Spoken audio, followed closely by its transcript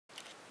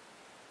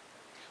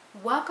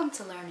Welcome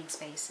to Learning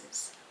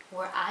Spaces,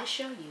 where I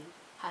show you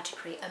how to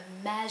create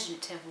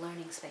imaginative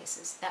learning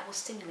spaces that will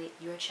stimulate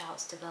your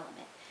child's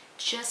development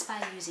just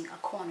by using a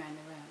corner in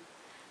the room.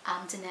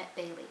 I'm Dennette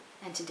Bailey,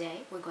 and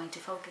today we're going to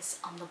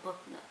focus on the book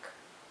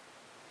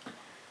Nook.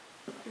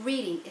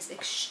 Reading is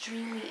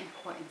extremely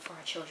important for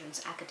our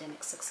children's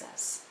academic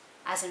success.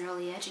 As an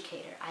early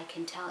educator, I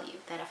can tell you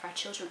that if our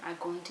children are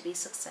going to be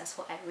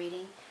successful at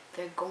reading,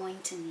 they're going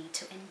to need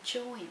to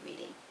enjoy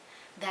reading.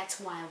 That's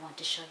why I want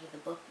to show you the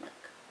book Nook.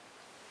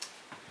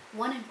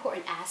 One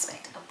important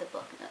aspect of the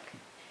book Nook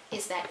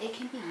is that it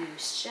can be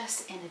used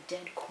just in a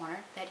dead corner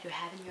that you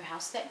have in your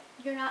house that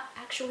you're not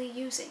actually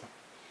using.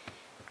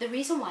 The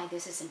reason why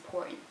this is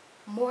important,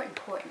 more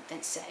important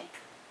than, say,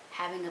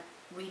 having a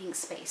reading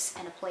space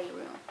in a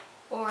playroom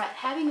or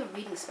having a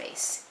reading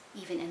space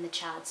even in the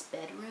child's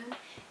bedroom,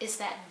 is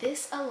that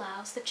this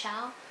allows the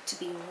child to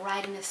be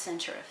right in the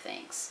center of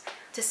things,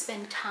 to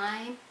spend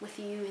time with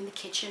you in the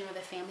kitchen or the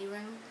family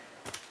room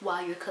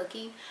while you're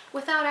cooking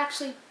without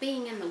actually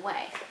being in the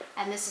way.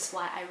 And this is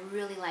why I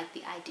really like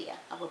the idea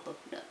of a book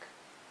Nook.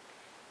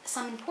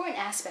 Some important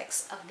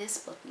aspects of this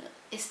book Nook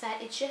is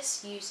that it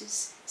just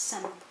uses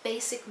some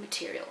basic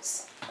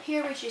materials.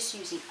 Here we're just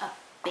using a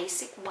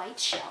basic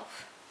white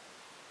shelf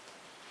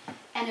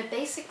and a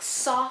basic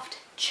soft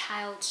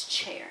child's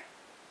chair.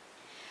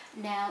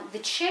 Now the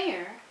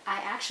chair,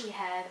 I actually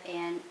have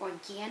an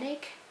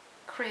organic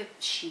crib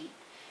sheet,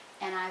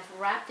 and I've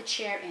wrapped the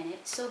chair in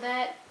it so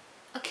that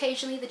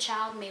occasionally the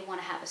child may want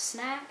to have a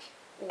snack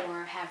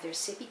or have their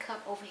sippy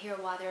cup over here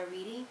while they're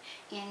reading,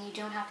 and you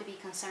don't have to be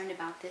concerned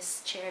about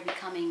this chair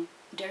becoming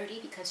dirty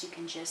because you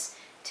can just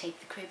take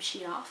the crib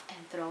sheet off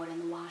and throw it in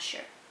the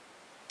washer.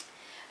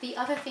 The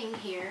other thing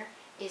here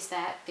is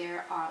that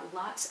there are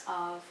lots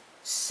of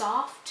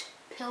soft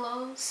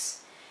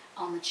pillows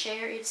on the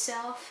chair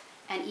itself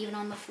and even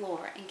on the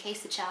floor in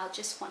case the child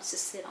just wants to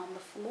sit on the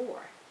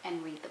floor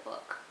and read the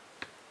book.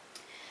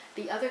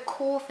 The other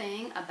cool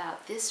thing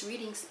about this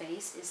reading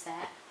space is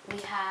that we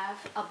have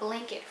a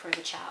blanket for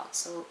the child.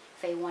 So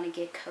if they want to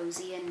get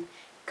cozy and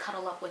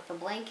cuddle up with the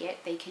blanket,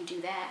 they can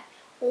do that.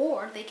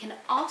 Or they can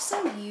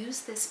also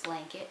use this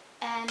blanket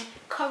and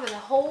cover the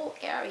whole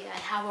area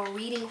and have a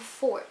reading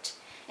fort.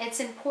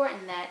 It's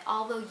important that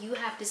although you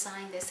have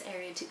designed this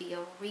area to be a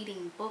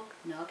reading book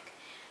Nook,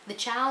 the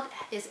child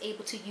is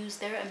able to use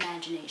their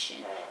imagination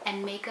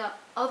and make up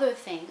other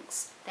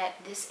things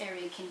that this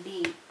area can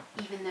be,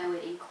 even though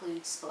it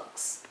includes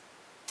books.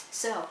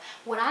 So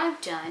what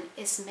I've done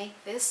is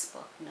make this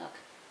book Nook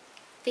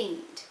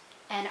themed.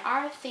 And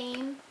our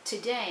theme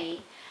today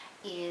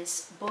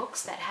is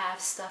books that have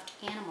stuffed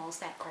animals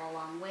that go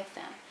along with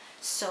them.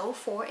 So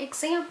for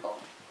example,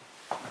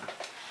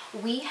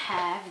 we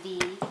have the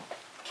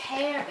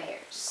Care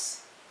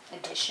Bears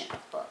edition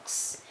of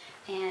books.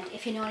 And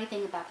if you know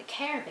anything about the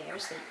Care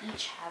Bears, they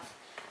each have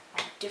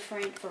a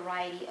different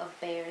variety of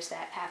bears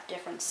that have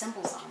different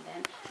symbols on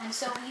them. And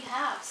so we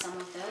have some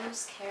of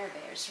those Care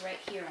Bears right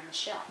here on the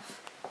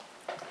shelf.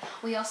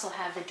 We also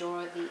have the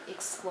Dora the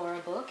Explorer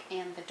book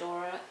and the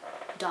Dora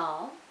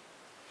doll.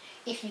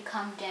 If you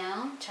come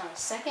down to our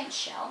second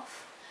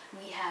shelf,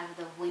 we have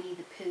the Winnie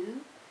the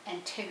Pooh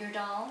and Tigger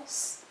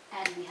dolls,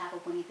 and we have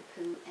a Winnie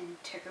the Pooh and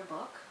Tigger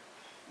book.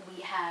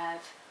 We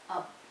have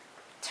a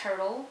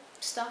turtle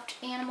stuffed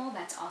animal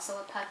that's also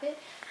a puppet,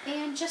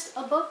 and just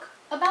a book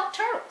about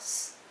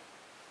turtles.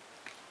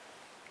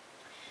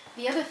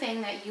 The other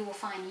thing that you will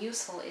find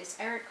useful is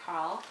Eric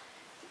Carle,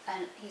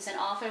 and he's an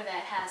author that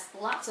has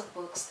lots of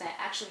books that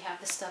actually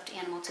have the stuffed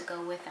animal to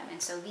go with them, and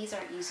so these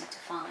are easy to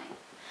find.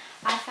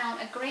 I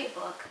found a great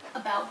book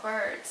about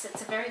birds.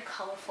 It's a very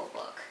colorful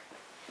book,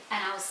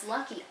 and I was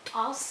lucky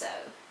also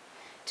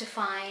to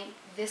find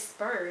this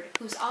bird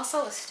who's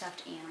also a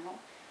stuffed animal.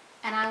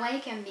 And I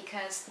like him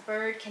because the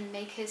bird can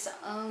make his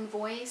own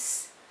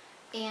voice,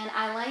 and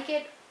I like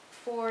it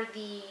for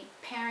the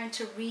parent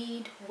to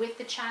read with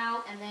the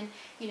child, and then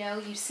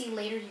you see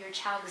later your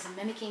child is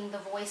mimicking the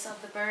voice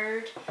of the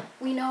bird.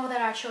 We know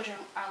that our children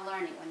are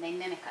learning when they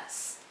mimic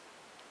us.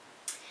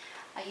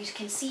 You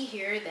can see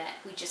here that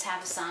we just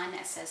have a sign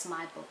that says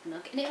My Book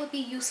Nook, and it would be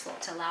useful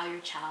to allow your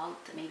child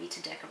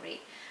to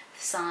decorate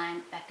the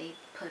sign that they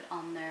put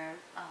on their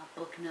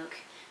book Nook.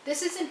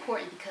 This is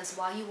important because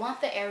while you want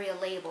the area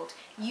labeled,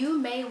 you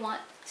may want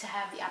to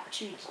have the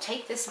opportunity to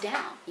take this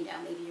down.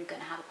 Maybe you're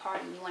going to have a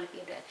party and you want to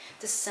be able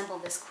to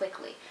disassemble this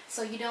quickly.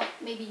 So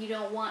maybe you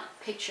don't want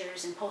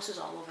pictures and posters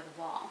all over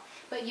the wall,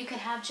 but you can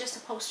have just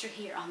a poster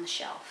here on the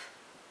shelf.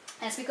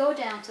 As we go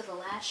down to the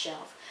last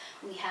shelf,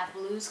 we have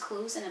Blue's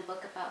Clues and a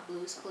book about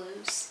Blue's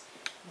Clues.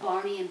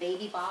 Barney and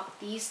Baby Bop.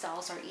 These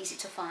dolls are easy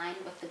to find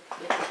with the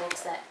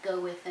books that go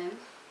with them.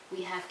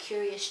 We have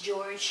Curious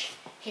George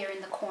here in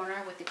the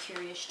corner with the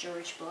Curious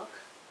George book.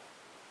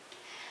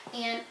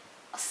 And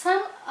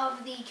some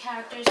of the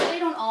characters, they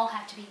don't all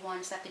have to be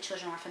ones that the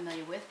children are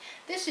familiar with.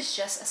 This is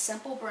just a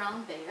simple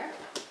brown bear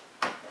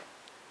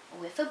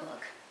with a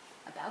book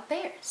about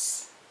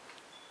bears.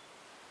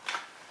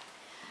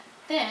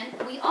 Then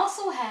we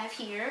also have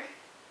here,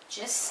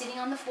 just sitting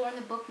on the floor in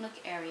the book Nook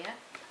area,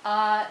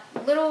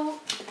 little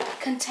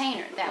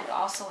container that would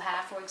also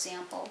have, for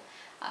example,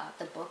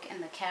 the book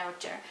and the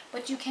character.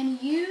 But you can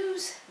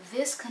use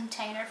this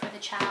container for the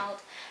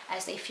child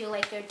as they feel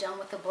like they're done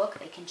with the book.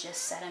 They can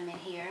just set them in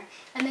here,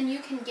 and then you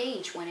can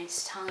gauge when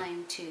it's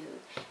time to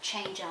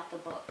change out the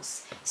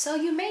books. So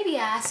you may be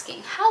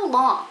asking, how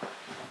long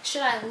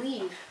should I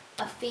leave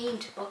a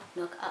themed book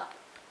nook up?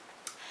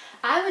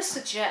 I would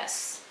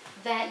suggest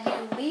that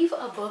you leave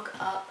a book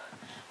up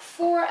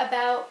for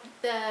about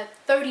the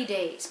 30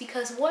 days,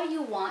 because what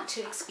you want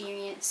to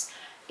experience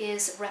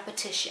is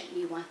repetition.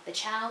 You want the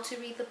child to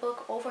read the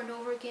book over and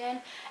over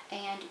again,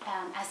 and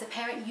as a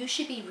parent, you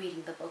should be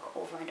reading the book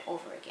over and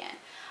over again.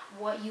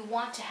 What you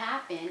want to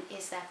happen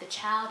is that the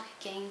child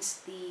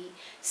gains the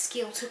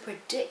skill to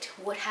predict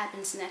what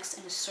happens next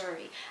in a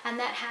story, and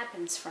that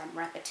happens from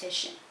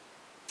repetition.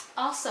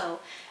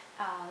 Also,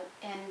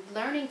 and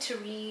learning to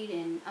read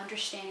and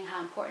understanding how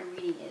important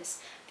reading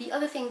is, the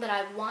other thing that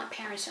I want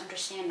parents to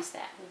understand is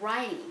that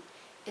writing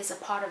is a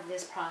part of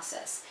this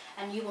process.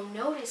 And you will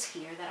notice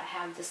here that I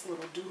have this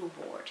little doodle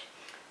board.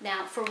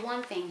 Now, for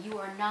one thing, you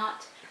are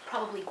not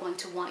probably going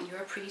to want your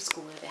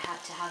preschooler to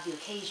have the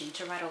occasion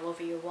to write all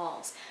over your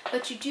walls,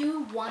 but you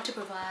do want to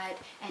provide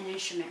an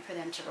instrument for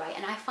them to write,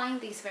 and I find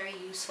these very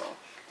useful.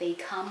 They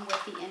come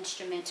with the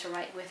instrument to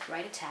write with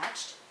right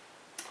attached.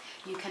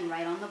 You can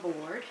write on the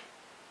board.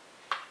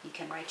 You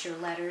can write your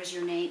letters,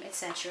 your name,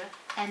 etc.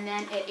 And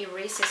then it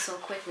erases so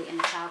quickly and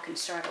the child can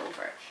start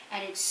over.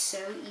 And it's so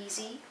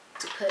easy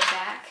to put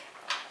back,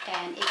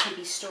 and it can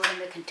be stored in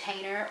the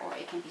container or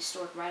it can be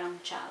stored right on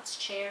the child's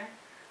chair.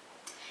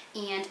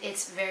 And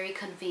it's very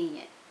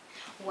convenient.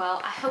 Well,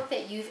 I hope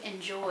that you've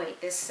enjoyed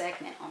this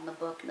segment on the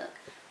Book Nook.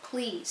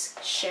 Please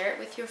share it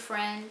with your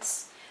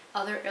friends,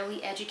 other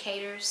early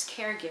educators,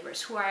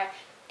 caregivers who are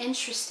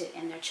interested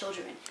in their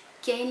children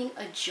gaining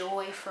a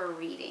joy for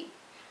reading.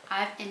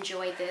 I've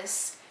enjoyed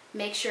this.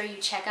 Make sure you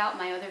check out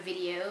my other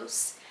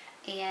videos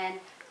and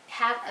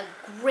have a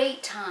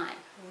great time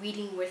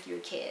reading with your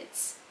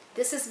kids.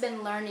 This has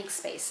been Learning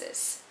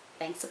Spaces.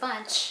 Thanks a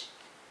bunch.